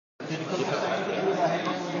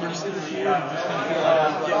into this year? You just kind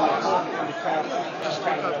of feel like just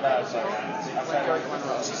kind of realized like after I got when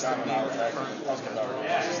I was down when I was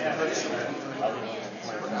actually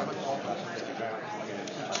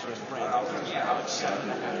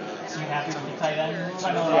so you happy with the tight end?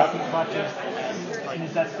 I know a lot of people watch it. And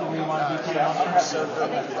is that still where you want to be for the offense?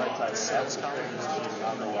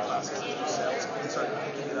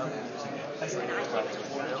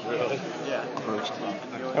 Really? Yeah.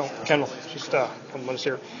 Oh, Kendall, just a couple minutes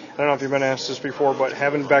here. I don't know if you've been asked this before, but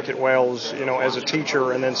having Beckett Wales, as a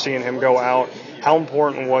teacher and then seeing him go out, how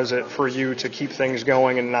important was it for you to keep things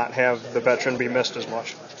going and not have the veteran be missed as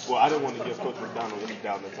much? Well, I didn't want to give Coach McDonald any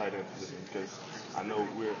doubt in the tight end position because I know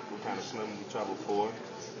we're kind of slim. We travel forward.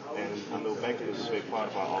 And I know Beckett is a big part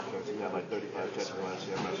of our offense. He had like 35 catches last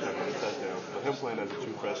year. I'm not sure how many touchdowns. But him playing as a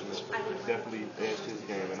true freshman definitely edged his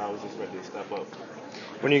game, and I was just ready to step up.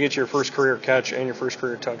 When you get your first career catch and your first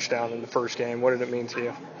career touchdown in the first game, what did it mean to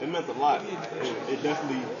you? It meant a lot. It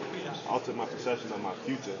definitely altered my perception of my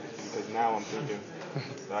future because now I'm thinking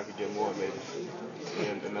that I could get more maybe.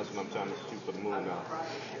 And that's what I'm trying to shoot for the moon now.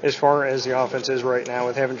 As far as the offense is right now,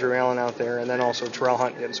 with having Drew Allen out there and then also Terrell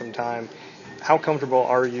Hunt getting some time, how comfortable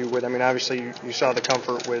are you with, obviously you saw the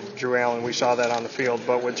comfort with Drew Allen. We saw that on the field.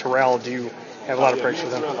 But with Terrell, do you have a lot of pressure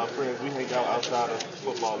with him? Terrell, our friends, we hang out outside of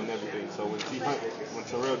football and everything. So when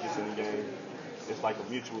Terrell gets in the game, it's like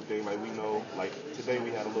a mutual thing. Like, we know, like, today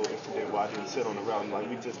we had a little incident where I didn't sit on the route. And, like,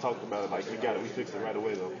 we just talked about it. Like, we got it. We fixed it right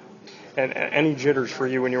away, though. And any jitters for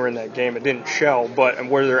you when you were in that game? It didn't show, but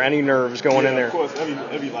were there any nerves going in there? Of course.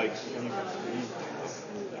 Every like,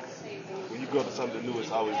 when you go to something new,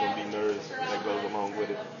 it's always going to be nerves that goes along with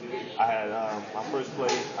it. I had my first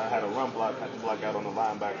play, I had a run block. I had to block out on the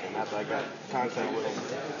linebacker. And after I got contact with him,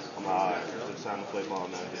 I'm like, all right, it's just time to play ball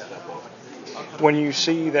now and just step up. When you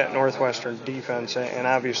see that Northwestern defense, and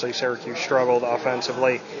obviously Syracuse struggled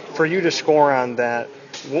offensively, for you to score on that,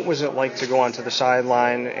 what was it like to go onto the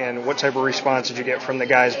sideline, and what type of response did you get from the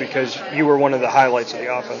guys, because you were one of the highlights of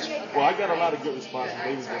the offense? Well, I got a lot of good responses.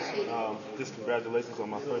 They was just congratulations on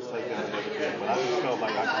my first touchdown and everything, but I just felt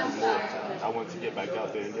like I could do more. I wanted to get back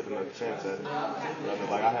out there and get another chance at it.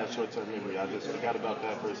 Like, I had short-term memory. I just forgot about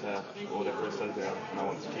that first half or that first touchdown, and I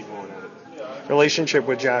wanted to keep going at it. Relationship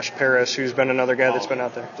with Josh Parris, who's been another guy that's been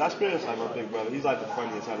out there. Josh Parris, like my big brother. He's like the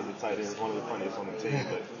funniest out of the tight ends, one of the funniest on the team,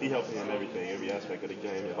 but he helps me in everything, every aspect of the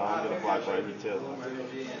game. If I don't get a block right, he tells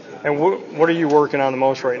me. And what are you working on the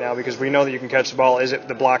most right now? Because we know that you can catch the ball. Is it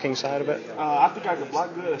the blocking side of it? I think I can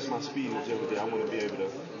block good. That's my speed and agility. I want to be able to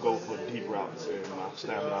go for deep routes, and my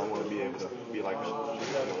stamina, I want to be able to be like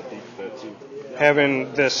a deep threat too.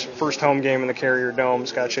 Having this first home game in the Carrier Dome,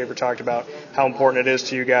 Scott Shaper talked about how important it is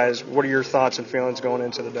to you guys. What are your thoughts and feelings going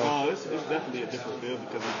into the Dome? It's definitely a different feel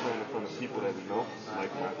because we're playing in front of people that we know,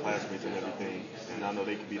 like my classmates and everything. And I know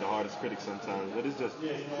they can be the hardest critics sometimes, but it's just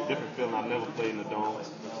a different feeling. I've never played in the Dome,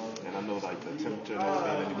 and I know like the temperature and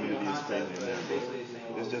everything, and the humidity is crazy in there.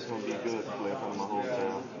 But it's just going to be good to play in front of my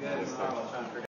hometown.